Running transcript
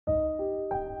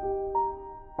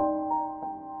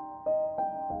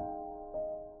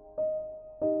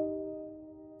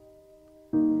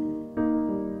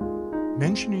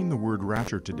Mentioning the word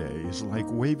rapture today is like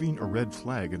waving a red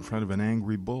flag in front of an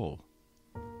angry bull.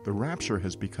 The rapture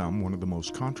has become one of the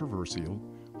most controversial,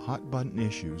 hot-button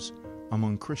issues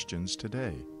among Christians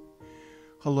today.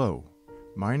 Hello,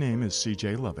 my name is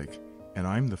C.J. Lovick, and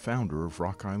I'm the founder of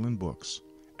Rock Island Books,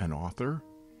 an author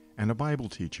and a Bible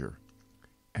teacher.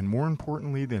 And more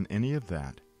importantly than any of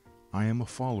that, I am a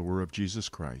follower of Jesus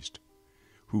Christ,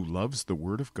 who loves the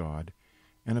Word of God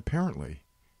and apparently,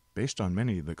 based on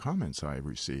many of the comments I have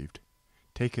received,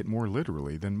 take it more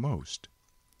literally than most.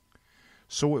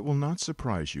 So it will not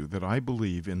surprise you that I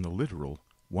believe in the literal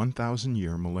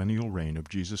 1,000-year millennial reign of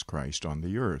Jesus Christ on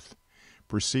the earth,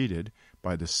 preceded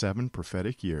by the 7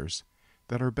 prophetic years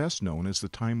that are best known as the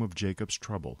time of Jacob's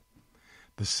trouble,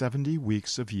 the 70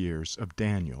 weeks of years of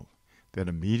Daniel that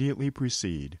immediately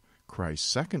precede Christ's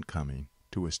second coming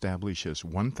to establish his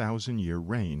 1,000-year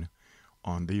reign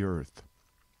on the earth.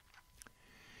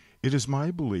 It is my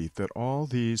belief that all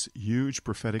these huge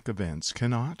prophetic events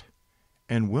cannot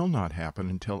and will not happen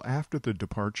until after the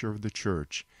departure of the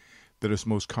church that is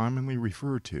most commonly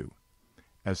referred to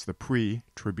as the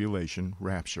pre-tribulation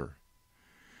rapture.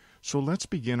 So let's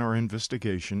begin our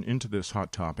investigation into this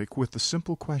hot topic with the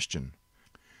simple question.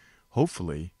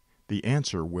 Hopefully, the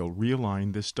answer will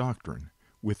realign this doctrine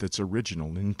with its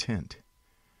original intent,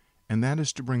 and that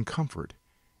is to bring comfort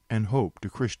and hope to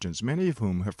Christians, many of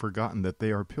whom have forgotten that they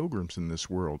are pilgrims in this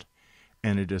world,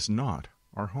 and it is not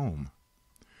our home.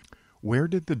 Where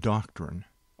did the doctrine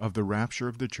of the rapture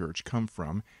of the church come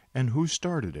from, and who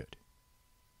started it?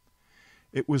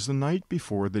 It was the night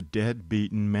before the dead,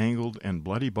 beaten, mangled, and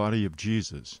bloody body of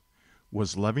Jesus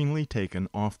was lovingly taken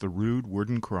off the rude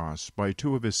wooden cross by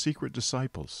 2 of his secret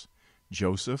disciples,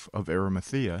 Joseph of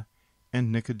Arimathea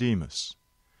and Nicodemus.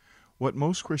 What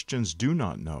most Christians do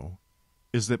not know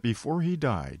is that before he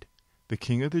died, the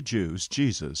King of the Jews,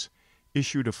 Jesus,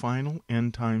 issued a final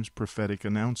end-times prophetic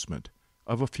announcement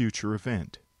of a future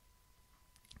event.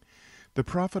 The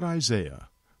prophet Isaiah,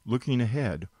 looking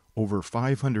ahead over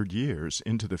 500 years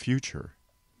into the future,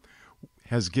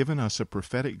 has given us a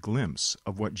prophetic glimpse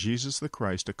of what Jesus the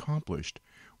Christ accomplished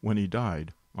when he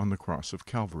died on the cross of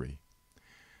Calvary.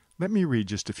 Let me read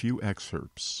just a few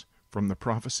excerpts from the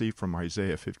prophecy from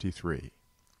Isaiah 53.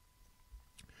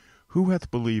 Who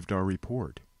hath believed our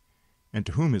report? And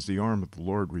to whom is the arm of the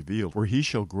Lord revealed? For he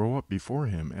shall grow up before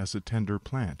him as a tender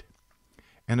plant,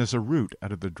 and as a root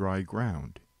out of the dry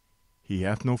ground. He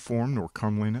hath no form nor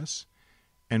comeliness,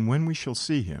 and when we shall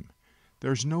see him,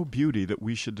 there is no beauty that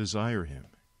we should desire him.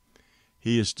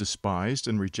 He is despised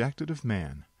and rejected of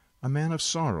man, a man of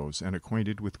sorrows and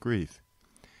acquainted with grief.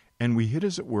 And we hid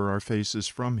as it were our faces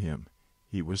from him.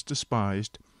 He was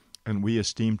despised, and we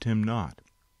esteemed him not.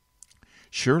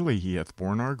 Surely he hath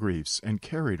borne our griefs, and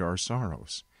carried our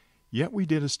sorrows. Yet we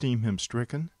did esteem him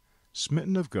stricken,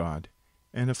 smitten of God,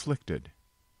 and afflicted.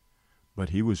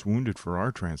 But he was wounded for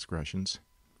our transgressions.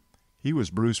 He was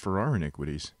bruised for our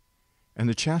iniquities. And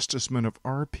the chastisement of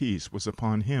our peace was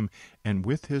upon him, and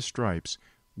with his stripes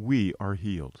we are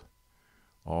healed.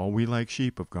 All we like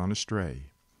sheep have gone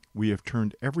astray. We have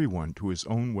turned every one to his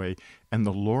own way, and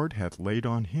the Lord hath laid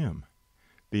on him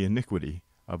the iniquity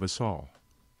of us all.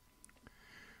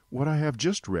 What I have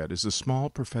just read is a small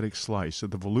prophetic slice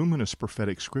of the voluminous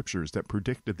prophetic scriptures that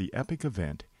predicted the epic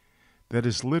event that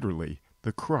is literally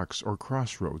the crux or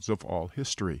crossroads of all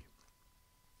history.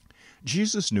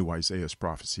 Jesus knew Isaiah's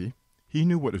prophecy. He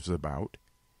knew what it was about,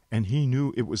 and he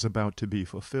knew it was about to be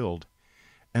fulfilled.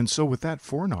 And so with that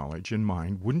foreknowledge in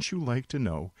mind, wouldn't you like to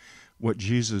know what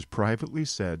Jesus privately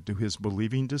said to his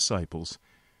believing disciples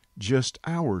just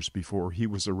hours before he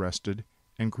was arrested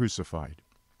and crucified?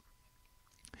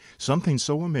 Something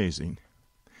so amazing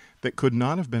that could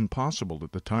not have been possible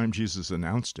at the time Jesus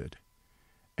announced it,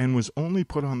 and was only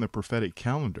put on the prophetic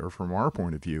calendar from our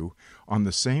point of view on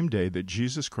the same day that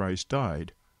Jesus Christ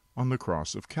died on the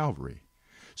cross of Calvary.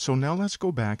 So now let's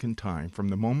go back in time from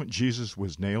the moment Jesus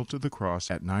was nailed to the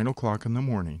cross at 9 o'clock in the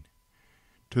morning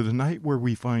to the night where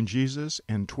we find Jesus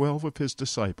and 12 of his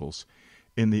disciples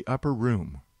in the upper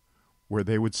room where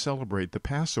they would celebrate the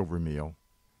Passover meal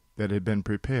that had been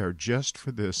prepared just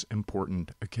for this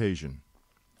important occasion.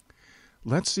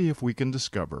 Let's see if we can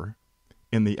discover,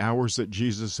 in the hours that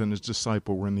Jesus and his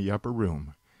disciple were in the upper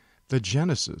room, the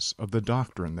genesis of the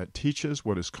doctrine that teaches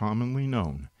what is commonly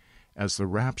known as the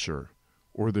rapture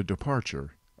or the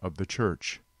departure of the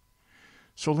church.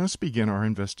 So let's begin our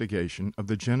investigation of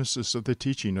the genesis of the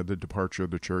teaching of the departure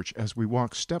of the church as we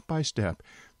walk step by step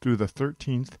through the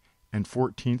 13th and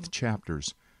 14th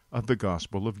chapters of the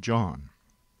Gospel of John.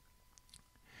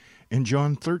 In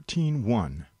John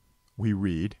 13:1, we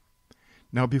read,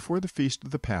 Now before the feast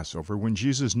of the Passover, when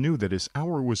Jesus knew that his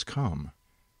hour was come,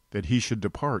 that he should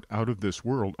depart out of this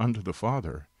world unto the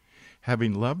Father,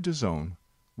 having loved his own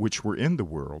which were in the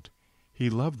world, he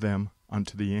loved them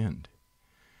unto the end.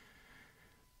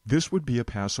 This would be a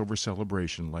Passover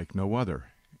celebration like no other,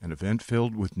 an event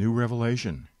filled with new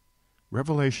revelation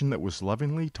that was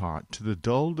lovingly taught to the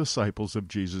dull disciples of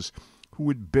Jesus who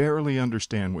would barely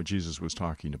understand what Jesus was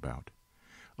talking about.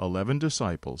 11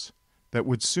 disciples that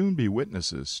would soon be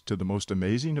witnesses to the most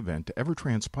amazing event to ever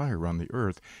transpire on the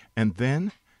earth, and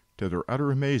then, to their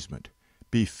utter amazement,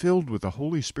 be filled with the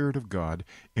Holy Spirit of God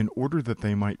in order that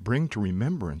they might bring to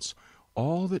remembrance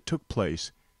all that took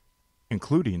place,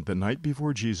 including the night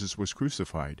before Jesus was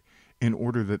crucified, in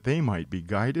order that they might be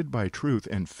guided by truth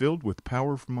and filled with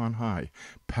power from on high,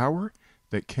 power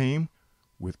that came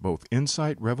with both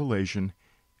insight, revelation,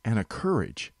 and a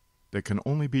courage that can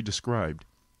only be described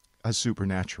as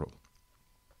supernatural.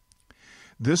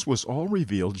 This was all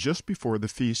revealed just before the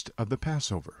feast of the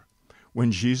Passover,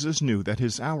 when Jesus knew that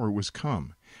his hour was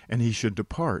come, and he should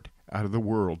depart out of the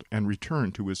world and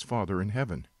return to his Father in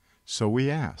heaven. So we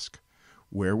ask,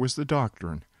 where was the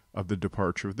doctrine of the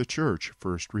departure of the church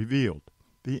first revealed?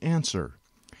 The answer: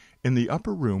 in the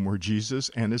upper room where Jesus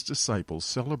and his disciples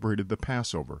celebrated the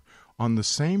Passover on the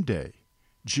same day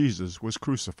Jesus was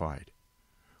crucified.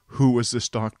 Who was this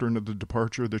doctrine of the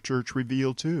departure of the church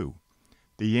revealed to?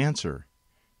 The answer: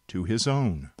 to his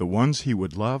own, the ones he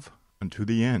would love unto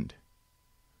the end.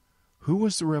 Who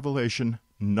was the revelation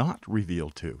not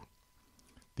revealed to?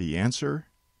 The answer: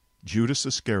 Judas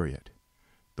Iscariot,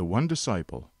 the one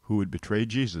disciple who would betray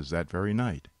Jesus that very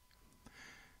night.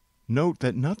 Note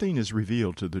that nothing is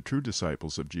revealed to the true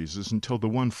disciples of Jesus until the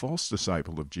one false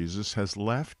disciple of Jesus has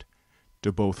left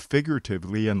to both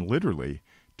figuratively and literally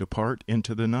depart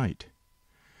into the night.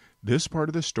 This part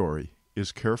of the story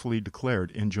is carefully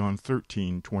declared in John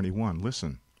 13:21.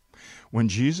 Listen. When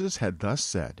Jesus had thus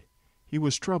said, he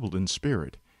was troubled in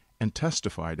spirit, and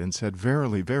testified and said,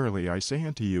 Verily, verily, I say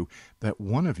unto you, that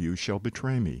one of you shall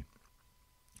betray me.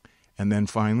 And then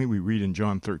finally we read in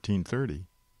John 13:30,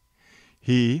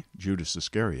 he, Judas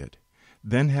Iscariot,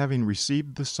 then having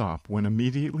received the sop, went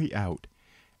immediately out,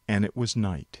 and it was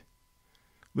night.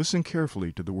 Listen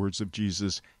carefully to the words of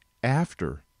Jesus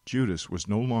after Judas was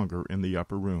no longer in the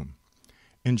upper room.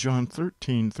 In John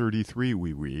 13:33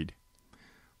 we read,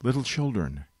 Little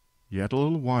children, yet a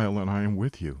little while, and I am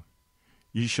with you.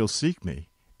 Ye shall seek me,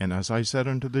 and as I said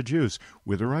unto the Jews,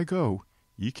 Whither I go,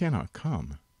 ye cannot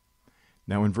come.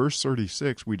 Now in verse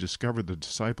 36 we discover the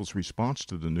disciples' response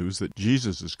to the news that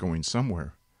Jesus is going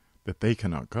somewhere, that they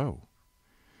cannot go.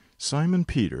 Simon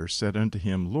Peter said unto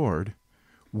him, Lord,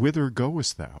 whither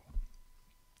goest thou?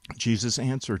 Jesus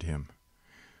answered him,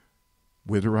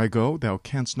 Whither I go, thou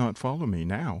canst not follow me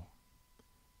now,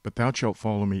 but thou shalt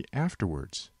follow me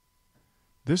afterwards.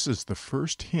 This is the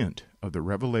first hint of the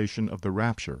revelation of the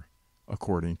rapture,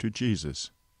 according to Jesus.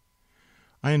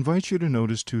 I invite you to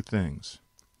notice 2 things.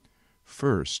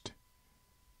 First,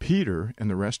 Peter and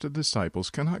the rest of the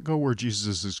disciples cannot go where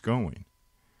Jesus is going.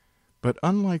 But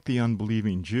unlike the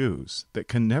unbelieving Jews that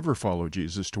can never follow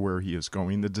Jesus to where he is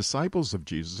going, the disciples of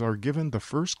Jesus are given the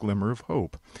first glimmer of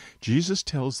hope. Jesus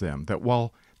tells them that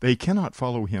while they cannot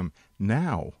follow him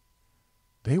now,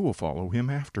 they will follow him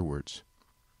afterwards.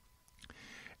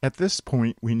 At this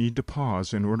point, we need to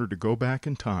pause in order to go back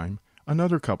in time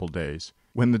another couple days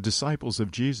when the disciples of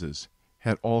Jesus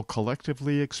had all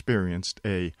collectively experienced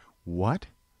a "what?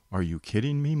 Are you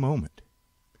kidding me?" moment.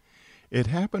 It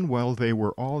happened while they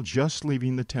were all just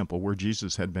leaving the temple where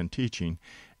Jesus had been teaching,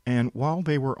 and while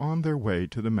they were on their way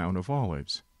to the Mount of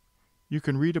Olives. You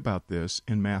can read about this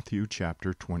in Matthew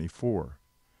chapter 24.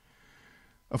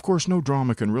 Of course, no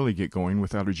drama can really get going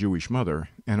without a Jewish mother,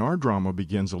 and our drama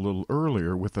begins a little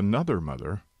earlier with another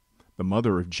mother, the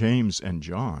mother of James and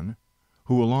John,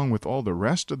 who along with all the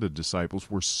rest of the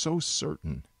disciples were so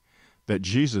certain that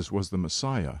Jesus was the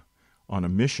Messiah on a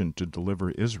mission to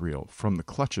deliver Israel from the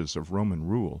clutches of Roman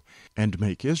rule and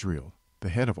make Israel the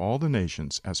head of all the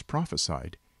nations as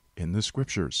prophesied in the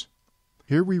Scriptures.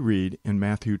 Here we read in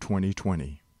Matthew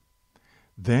 20:20,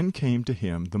 Then came to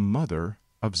him the mother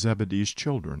of Zebedee's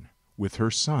children with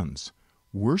her sons,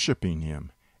 worshiping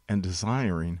him and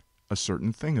desiring a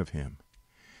certain thing of him.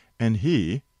 And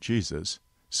he, Jesus,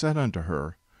 said unto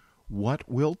her, What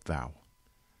wilt thou?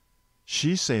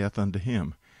 She saith unto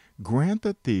him, Grant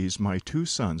that these my 2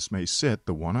 sons may sit,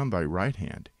 the one on thy right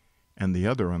hand, and the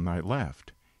other on thy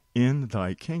left, in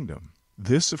thy kingdom.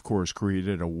 This, of course,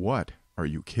 created a "what? Are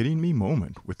you kidding me?"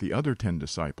 moment with the other 10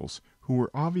 disciples, who were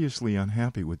obviously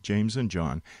unhappy with James and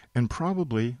John, and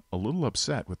probably a little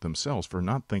upset with themselves for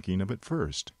not thinking of it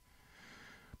first.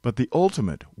 But the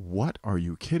ultimate "what are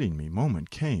you kidding me" moment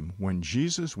came when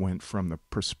Jesus went from the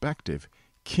prospective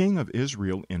King of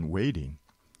Israel in waiting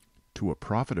to a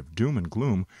prophet of doom and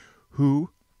gloom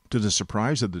who, to the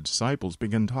surprise of the disciples,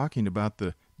 began talking about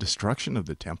the destruction of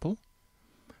the temple,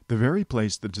 the very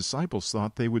place the disciples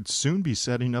thought they would soon be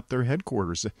setting up their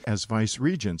headquarters as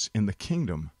vice-regents in the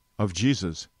kingdom of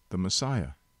Jesus, the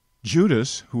Messiah.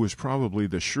 Judas, who was probably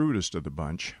the shrewdest of the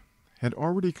bunch, had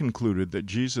already concluded that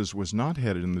Jesus was not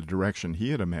headed in the direction he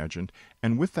had imagined,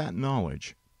 and with that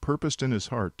knowledge, purposed in his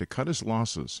heart to cut his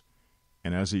losses,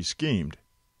 and as he schemed,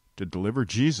 to deliver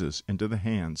Jesus into the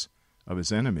hands of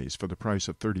his enemies for the price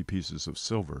of 30 pieces of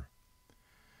silver.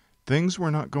 Things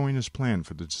were not going as planned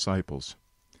for the disciples.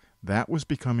 That was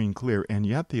becoming clear, and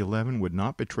yet the 11 would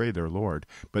not betray their Lord.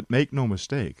 But make no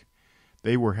mistake,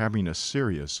 they were having a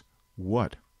serious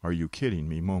 "what are you kidding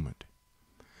me" moment.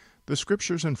 The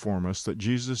Scriptures inform us that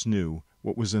Jesus knew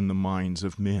what was in the minds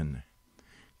of men.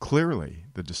 Clearly,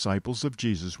 the disciples of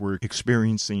Jesus were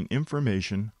experiencing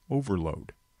information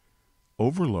overload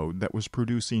that was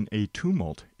producing a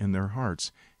tumult in their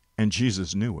hearts, and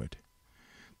Jesus knew it.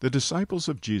 The disciples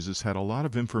of Jesus had a lot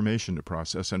of information to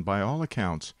process, and by all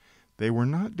accounts, they were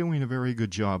not doing a very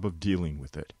good job of dealing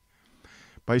with it.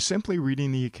 By simply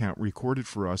reading the account recorded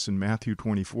for us in Matthew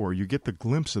 24, you get the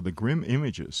glimpse of the grim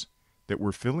images that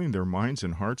were filling their minds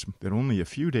and hearts that only a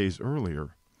few days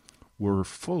earlier were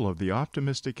full of the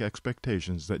optimistic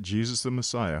expectations that Jesus the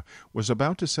Messiah was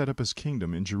about to set up his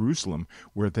kingdom in Jerusalem,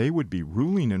 where they would be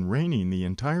ruling and reigning the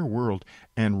entire world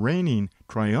and reigning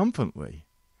triumphantly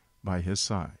by his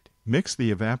side. Mix the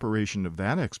evaporation of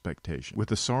that expectation with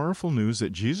the sorrowful news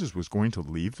that Jesus was going to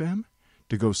leave them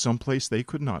to go someplace they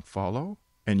could not follow,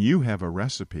 and you have a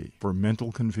recipe for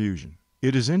mental confusion.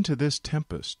 It is into this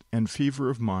tempest and fever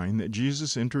of mind that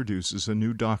Jesus introduces a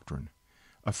new doctrine,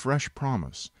 a fresh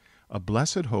promise, a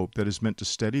blessed hope that is meant to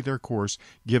steady their course,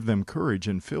 give them courage,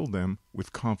 and fill them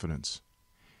with confidence.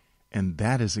 And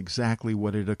that is exactly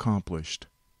what it accomplished,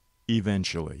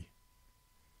 eventually.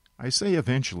 I say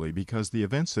eventually because the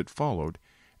events that followed,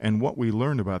 and what we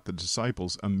learn about the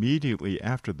disciples immediately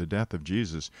after the death of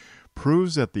Jesus,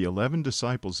 proves that the 11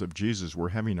 disciples of Jesus were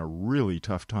having a really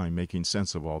tough time making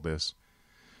sense of all this.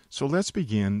 So let's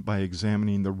begin by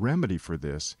examining the remedy for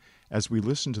this as we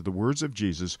listen to the words of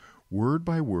Jesus word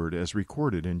by word as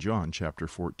recorded in John chapter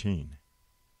 14.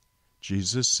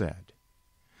 Jesus said,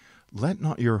 "Let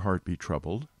not your heart be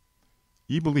troubled.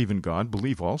 Ye believe in God,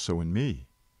 believe also in me.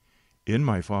 In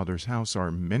my Father's house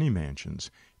are many mansions.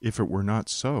 If it were not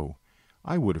so,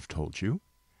 I would have told you.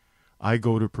 I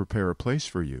go to prepare a place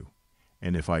for you.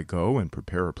 And if I go and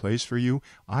prepare a place for you,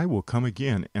 I will come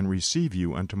again and receive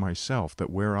you unto myself,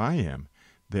 that where I am,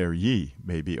 there ye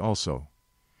may be also."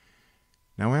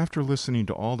 Now, after listening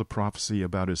to all the prophecy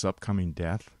about his upcoming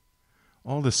death,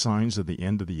 all the signs of the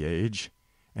end of the age,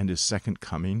 and his second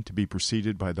coming, to be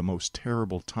preceded by the most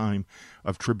terrible time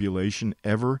of tribulation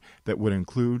ever, that would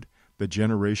include the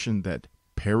generation that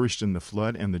perished in the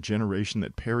flood and the generation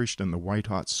that perished in the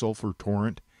white-hot sulfur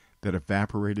torrent that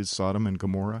evaporated Sodom and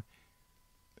Gomorrah,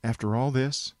 after all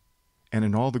this, and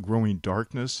in all the growing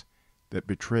darkness that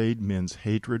betrayed men's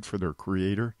hatred for their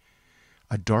Creator,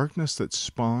 a darkness that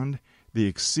spawned the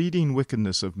exceeding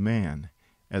wickedness of man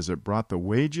as it brought the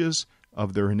wages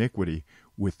of their iniquity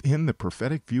within the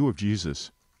prophetic view of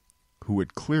Jesus, who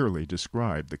had clearly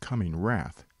described the coming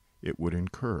wrath it would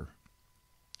incur.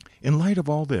 In light of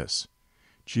all this,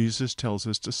 Jesus tells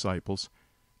his disciples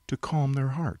to calm their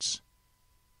hearts,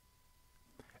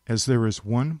 as there is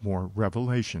one more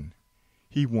revelation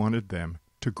he wanted them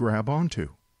to grab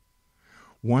onto,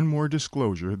 one more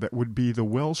disclosure that would be the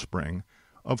wellspring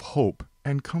of hope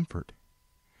and comfort.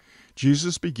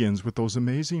 Jesus begins with those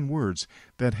amazing words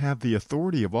that have the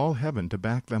authority of all heaven to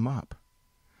back them up.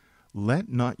 Let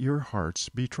not your hearts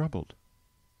be troubled.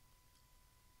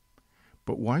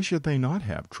 But why should they not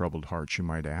have troubled hearts, you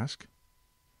might ask?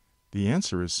 The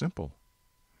answer is simple.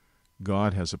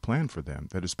 God has a plan for them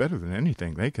that is better than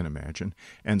anything they can imagine,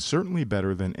 and certainly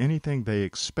better than anything they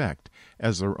expect,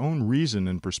 as their own reason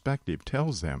and perspective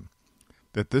tells them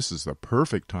that this is the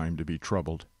perfect time to be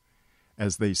troubled,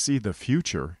 as they see the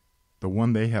future, the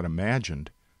one they had imagined,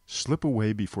 slip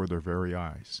away before their very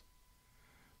eyes.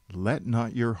 Let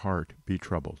not your heart be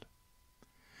troubled.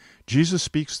 Jesus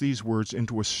speaks these words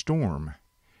into a storm,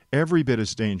 every bit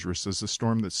as dangerous as the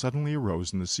storm that suddenly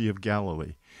arose in the Sea of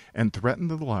Galilee and threatened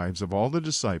the lives of all the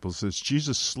disciples as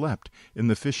Jesus slept in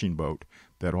the fishing boat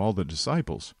that all the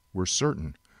disciples were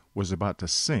certain was about to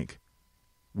sink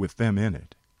with them in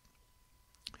it.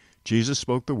 Jesus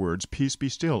spoke the words, "Peace be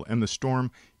still," and the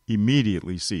storm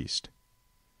immediately ceased.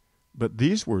 But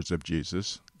these words of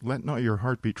Jesus, "Let not your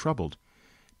heart be troubled,"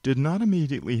 did not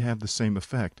immediately have the same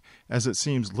effect, as it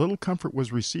seems little comfort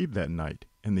was received that night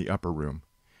in the upper room,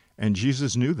 and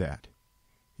Jesus knew that.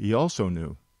 He also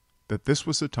knew that this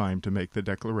was the time to make the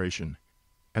declaration,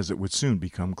 as it would soon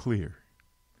become clear.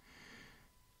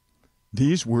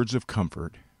 These words of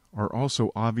comfort are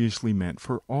also obviously meant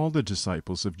for all the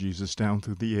disciples of Jesus down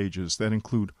through the ages, that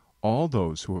include all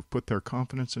those who have put their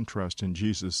confidence and trust in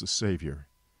Jesus as Savior.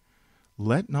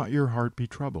 Let not your heart be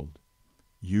troubled.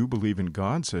 You believe in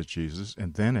God, says Jesus,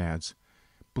 and then adds,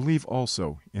 believe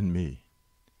also in me.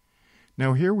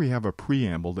 Now here we have a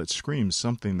preamble that screams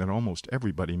something that almost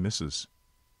everybody misses.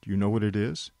 Do you know what it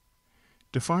is?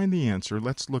 To find the answer,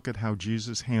 let's look at how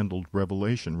Jesus handled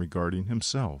revelation regarding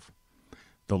himself.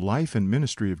 The life and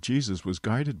ministry of Jesus was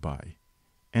guided by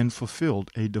and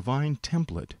fulfilled a divine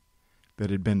template that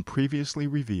had been previously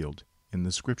revealed in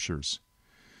the Scriptures.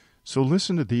 So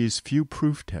listen to these few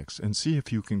proof texts and see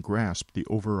if you can grasp the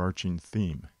overarching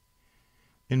theme.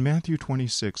 In Matthew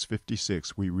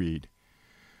 26:56 we read,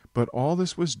 "But all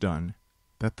this was done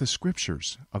that the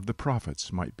Scriptures of the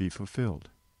prophets might be fulfilled."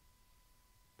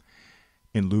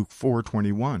 In Luke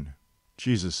 4:21,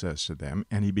 Jesus says to them,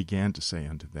 "And he began to say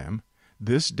unto them,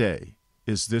 This day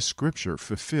is this Scripture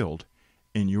fulfilled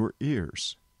in your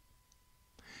ears."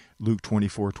 Luke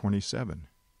 24:27,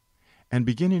 "And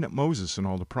beginning at Moses and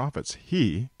all the prophets,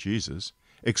 he," Jesus,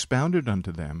 "expounded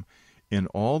unto them in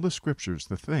all the Scriptures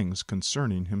the things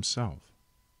concerning himself."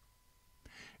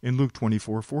 In Luke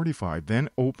 24:45, "Then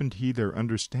opened he their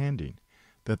understanding,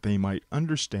 that they might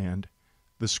understand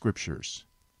the Scriptures."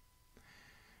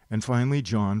 And finally,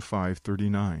 John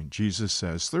 5:39, Jesus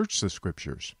says, "Search the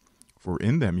Scriptures, for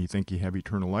in them ye think ye have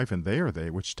eternal life, and they are they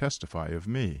which testify of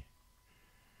me."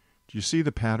 Do you see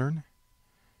the pattern?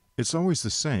 It's always the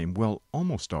same, well,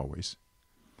 almost always.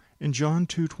 In John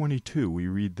 2:22 we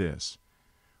read this,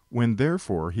 "When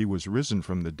therefore he was risen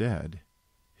from the dead,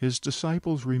 his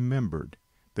disciples remembered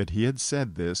that he had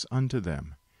said this unto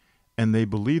them, and they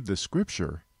believed the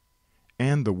Scripture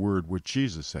and the word which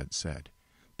Jesus had said."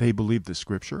 They believed the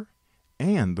Scripture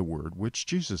and the word which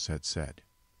Jesus had said.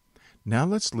 Now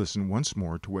let's listen once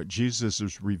more to what Jesus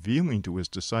is revealing to his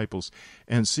disciples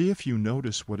and see if you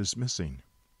notice what is missing.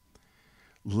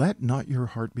 "Let not your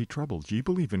heart be troubled. Ye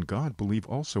believe in God, believe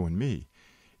also in me.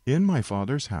 In my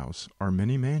Father's house are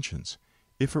many mansions.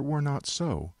 If it were not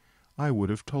so, I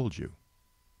would have told you."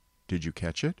 Did you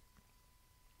catch it?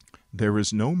 There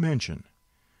is no mention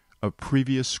of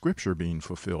previous Scripture being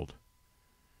fulfilled.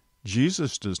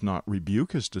 Jesus does not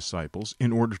rebuke his disciples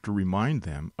in order to remind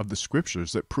them of the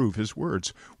Scriptures that prove his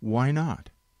words. Why not?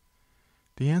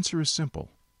 The answer is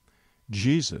simple.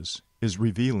 Jesus is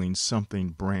revealing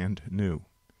something brand new.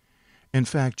 In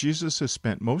fact, Jesus has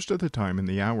spent most of the time in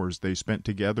the hours they spent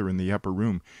together in the upper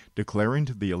room declaring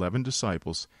to the 11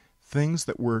 disciples things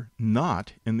that were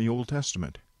not in the Old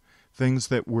Testament, things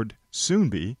that would soon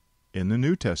be in the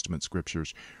New Testament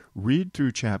Scriptures. Read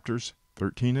through chapters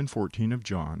 13 and 14 of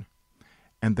John,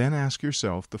 and then ask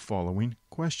yourself the following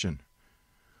question.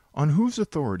 On whose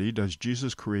authority does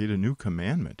Jesus create a new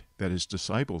commandment that his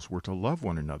disciples were to love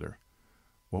one another?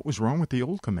 What was wrong with the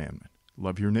old commandment?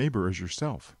 Love your neighbor as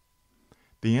yourself.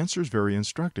 The answer is very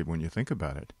instructive when you think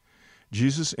about it.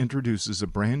 Jesus introduces a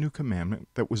brand new commandment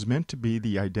that was meant to be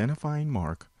the identifying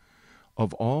mark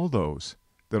of all those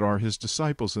that are his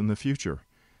disciples in the future.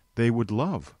 They would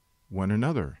love one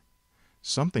another.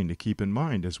 Something to keep in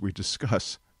mind as we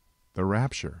discuss the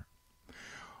rapture.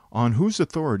 On whose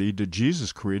authority did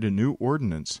Jesus create a new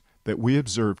ordinance that we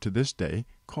observe to this day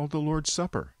called the Lord's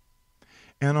Supper?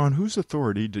 And on whose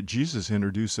authority did Jesus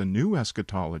introduce a new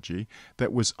eschatology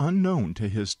that was unknown to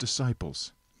his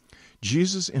disciples?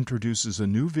 Jesus introduces a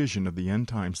new vision of the end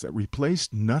times that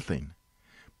replaced nothing,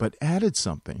 but added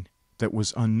something that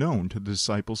was unknown to the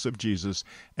disciples of Jesus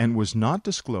and was not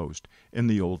disclosed in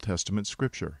the Old Testament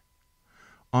Scripture.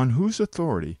 On whose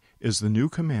authority is the new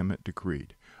commandment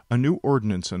decreed, a new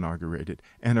ordinance inaugurated,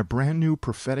 and a brand new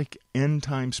prophetic end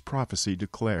times prophecy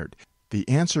declared? The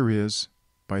answer is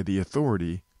by the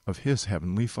authority of his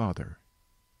heavenly Father.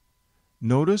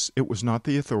 Notice it was not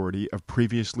the authority of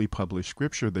previously published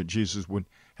Scripture that Jesus would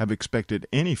have expected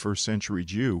any first-century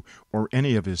Jew or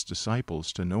any of his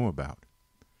disciples to know about.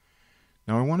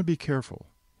 Now I want to be careful,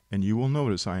 and you will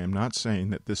notice I am not saying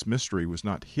that this mystery was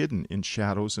not hidden in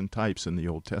shadows and types in the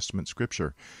Old Testament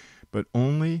Scripture, but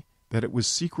only that it was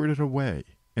secreted away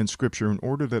in Scripture in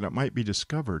order that it might be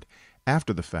discovered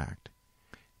after the fact,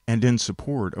 and in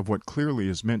support of what clearly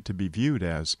is meant to be viewed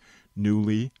as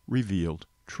newly revealed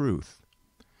truth.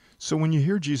 So when you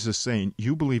hear Jesus saying,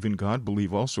 "You believe in God,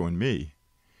 believe also in me,"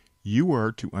 you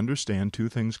are to understand two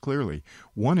things clearly.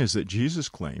 One is that Jesus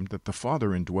claimed that the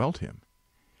Father indwelt him,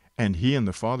 and he and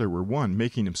the Father were one,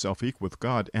 making himself equal with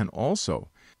God, and also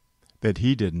that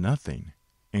he did nothing,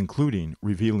 including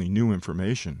revealing new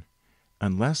information,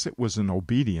 unless it was in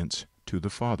obedience to the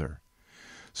Father.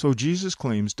 So Jesus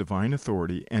claims divine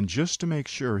authority, and just to make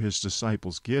sure his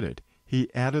disciples get it,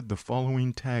 he added the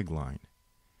following tagline: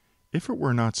 "If it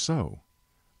were not so,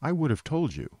 I would have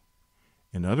told you."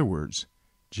 In other words,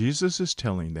 Jesus is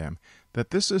telling them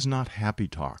that this is not happy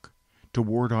talk to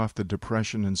ward off the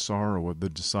depression and sorrow of the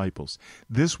disciples.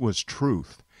 This was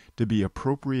truth to be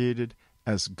appropriated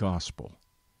as gospel.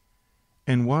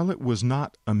 And while it was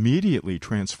not immediately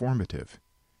transformative,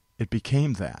 it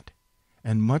became that,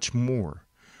 and much more,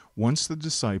 once the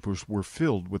disciples were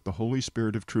filled with the Holy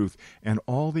Spirit of truth, and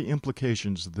all the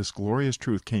implications of this glorious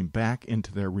truth came back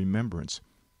into their remembrance.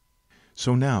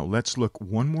 So now let's look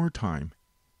one more time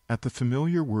at the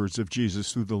familiar words of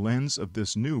Jesus through the lens of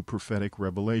this new prophetic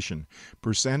revelation,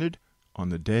 presented on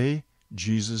the day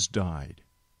Jesus died.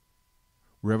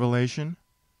 Revelation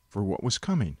for what was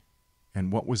coming.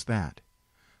 And what was that?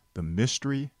 The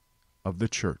mystery of the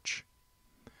church.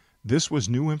 This was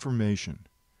new information,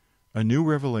 a new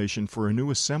revelation for a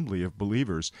new assembly of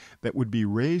believers that would be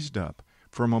raised up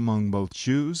from among both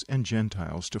Jews and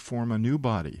Gentiles to form a new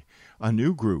body, a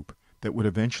new group that would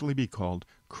eventually be called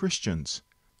Christians,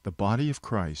 the body of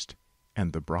Christ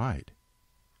and the bride.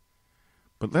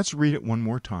 But let's read it one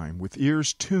more time with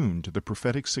ears tuned to the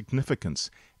prophetic significance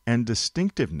and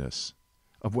distinctiveness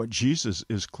of what Jesus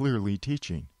is clearly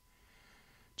teaching.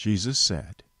 Jesus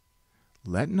said,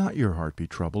 "Let not your heart be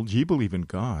troubled. Ye believe in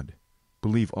God,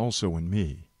 believe also in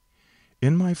me.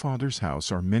 In my Father's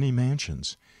house are many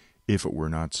mansions. If it were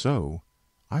not so,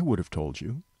 I would have told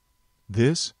you."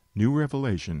 This new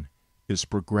revelation is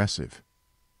progressive,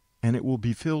 and it will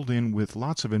be filled in with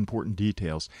lots of important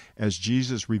details as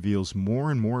Jesus reveals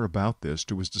more and more about this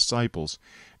to his disciples,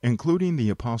 including the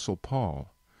Apostle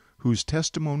Paul, whose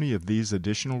testimony of these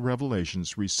additional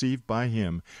revelations received by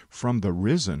him from the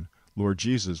risen Lord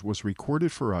Jesus was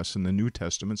recorded for us in the New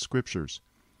Testament Scriptures.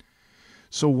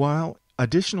 So while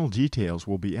additional details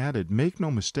will be added, make no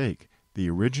mistake, the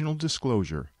original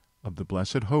disclosure of the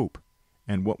blessed hope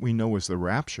and what we know as the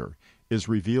rapture is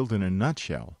revealed in a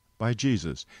nutshell by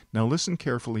Jesus. Now listen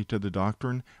carefully to the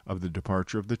doctrine of the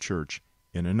departure of the church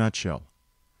in a nutshell.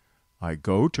 "I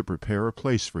go to prepare a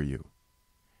place for you.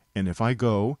 And if I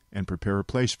go and prepare a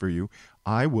place for you,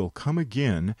 I will come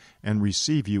again and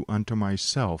receive you unto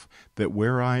myself, that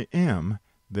where I am,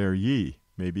 there ye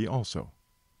may be also."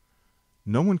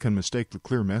 No one can mistake the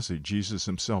clear message Jesus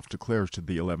himself declares to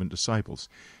the 11 disciples.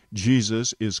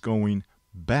 Jesus is going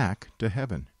back to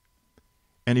heaven.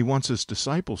 And he wants his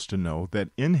disciples to know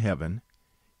that in heaven,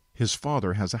 his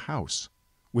Father has a house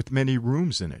with many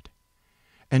rooms in it.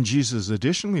 And Jesus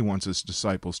additionally wants his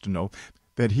disciples to know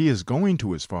that he is going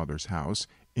to his Father's house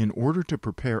in order to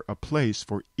prepare a place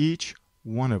for each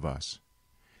one of us.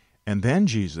 And then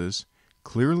Jesus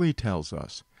clearly tells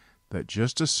us that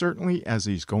just as certainly as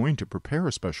he's going to prepare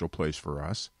a special place for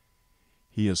us,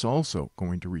 he is also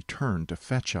going to return to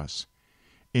fetch us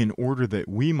in order that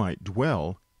we might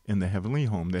dwell in the heavenly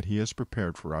home that he has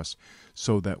prepared for us,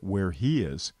 so that where he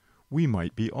is, we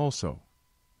might be also.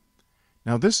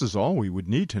 Now this is all we would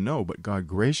need to know, but God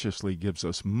graciously gives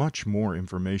us much more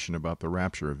information about the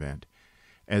rapture event,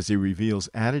 as he reveals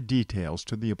added details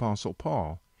to the Apostle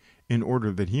Paul, in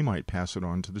order that he might pass it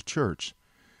on to the church.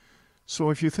 So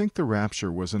if you think the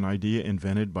rapture was an idea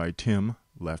invented by Tim,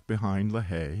 left behind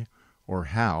LaHaye, or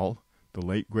Hal, the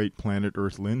late great Planet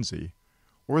Earth Lindsay,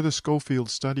 or the Schofield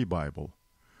Study Bible,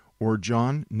 or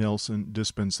John Nelson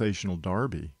Dispensational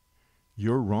Darby,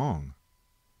 you're wrong.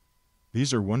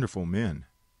 These are wonderful men,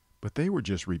 but they were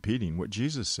just repeating what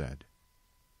Jesus said.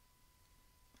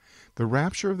 The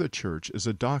rapture of the church is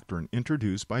a doctrine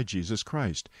introduced by Jesus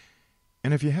Christ,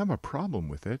 and if you have a problem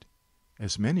with it,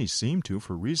 as many seem to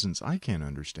for reasons I can't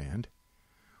understand,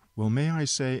 well, may I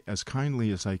say as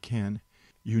kindly as I can,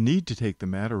 you need to take the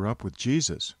matter up with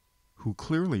Jesus, who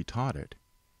clearly taught it,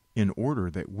 in order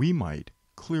that we might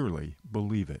clearly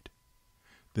believe it.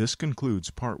 This concludes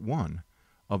part 1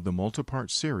 of the multi-part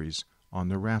series on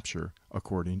the rapture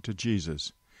according to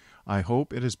Jesus. I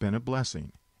hope it has been a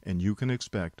blessing, and you can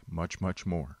expect much, much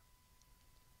more.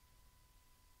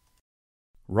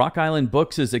 Rock Island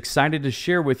Books is excited to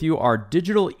share with you our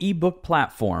digital ebook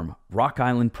platform, Rock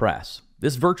Island Press.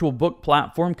 This virtual book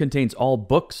platform contains all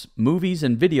books, movies,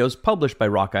 and videos published by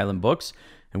Rock Island Books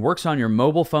and works on your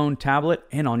mobile phone, tablet,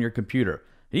 and on your computer.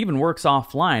 It even works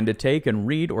offline to take and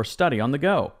read or study on the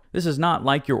go. This is not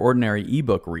like your ordinary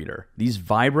ebook reader. These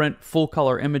vibrant,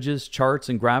 full-color images, charts,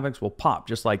 and graphics will pop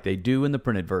just like they do in the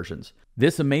printed versions.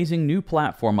 This amazing new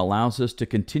platform allows us to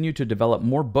continue to develop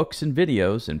more books and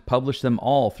videos and publish them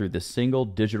all through this single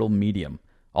digital medium.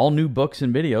 All new books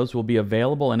and videos will be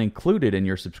available and included in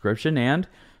your subscription, and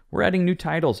we're adding new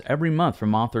titles every month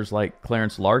from authors like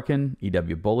Clarence Larkin,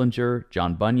 E.W. Bullinger,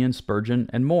 John Bunyan, Spurgeon,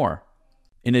 and more.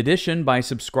 In addition, by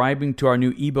subscribing to our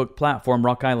new ebook platform,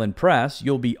 Rock Island Press,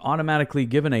 you'll be automatically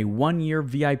given a 1-year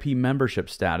VIP membership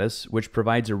status, which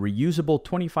provides a reusable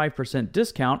 25%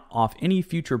 discount off any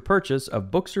future purchase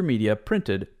of books or media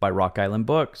printed by Rock Island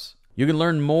Books. You can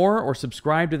learn more or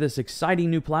subscribe to this exciting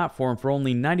new platform for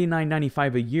only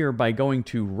 $99.95 a year by going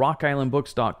to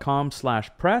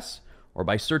rockislandbooks.com/press or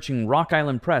by searching Rock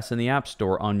Island Press in the App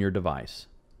Store on your device.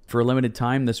 For a limited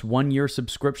time, this 1-year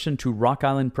subscription to Rock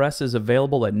Island Press is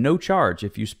available at no charge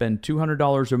if you spend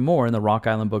 $200 or more in the Rock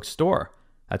Island Books store.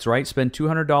 That's right, spend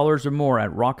 $200 or more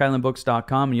at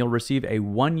rockislandbooks.com and you'll receive a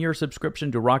 1-year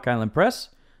subscription to Rock Island Press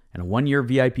and a 1-year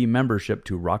VIP membership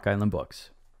to Rock Island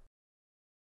Books.